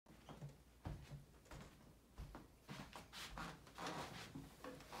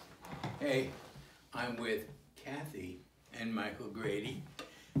Hey, I'm with Cathy and Michael Grady.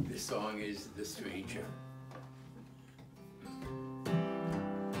 The song is The Stranger.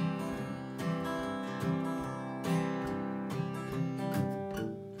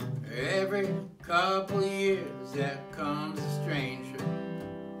 Every couple years that comes a stranger,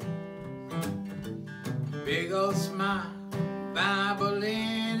 big old smile, Bible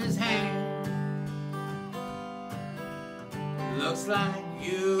in his hand. Looks like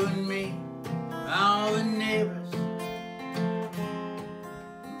you and me, all the neighbors,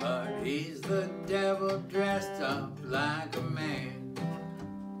 but he's the devil dressed up like a man.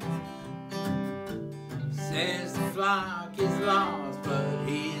 Says the flock is lost, but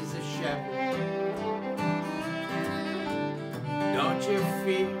he's a shepherd. Don't you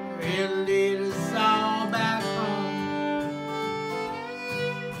fear, he'll lead us all back home.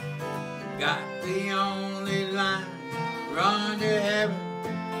 Got the only line, run to heaven.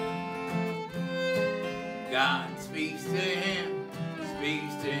 God speaks to him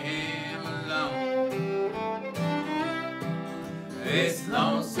alone. It's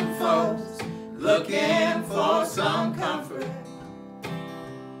lonesome folks looking for some comfort,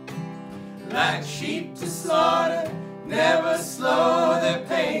 like sheep to slaughter, never slow their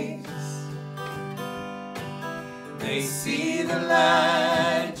pace. They see the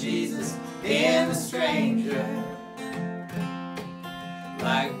light, Jesus, in the stranger,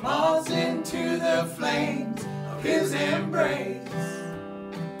 like moths into the flames of his embrace.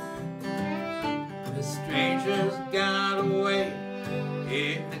 The stranger's got a way to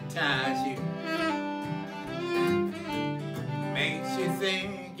hypnotize you, makes you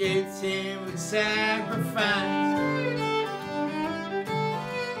think it's him with sacrifice,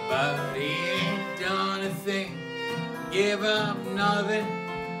 but he ain't done a thing, give up nothing,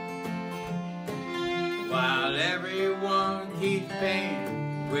 while everyone keeps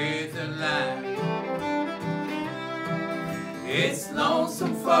paying with their life. It's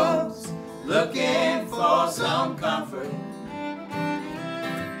lonesome folks looking for some comfort,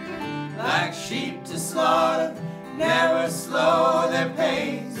 like sheep to slaughter, never slow their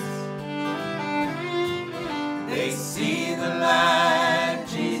pace. They see the light,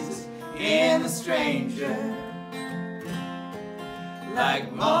 Jesus, in the stranger,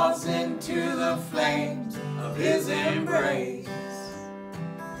 like moths into the flames of his embrace.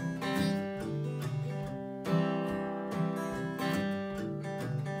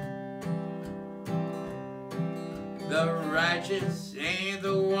 The righteous ain't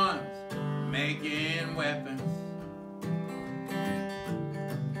the ones making weapons,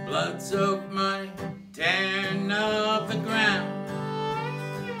 blood-soaked money tearing up the ground,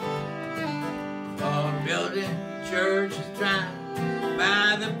 or building churches trying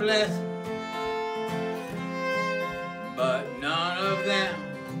by the blessing, but none of them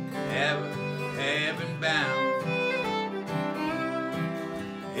ever heaven bound.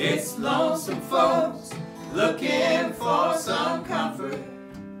 It's lonesome folks looking for some comfort,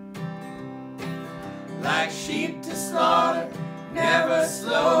 like sheep to slaughter, never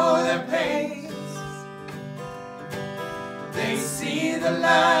slow their pace. They see the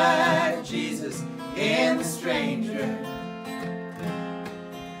light, Jesus, in the stranger,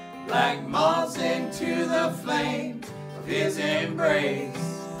 like moths into the flames of his embrace.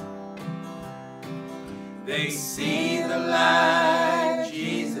 They see the light,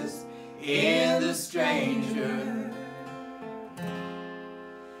 Jesus, in the stranger,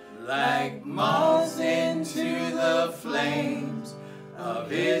 like moths into the flames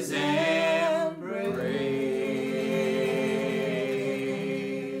of his embrace.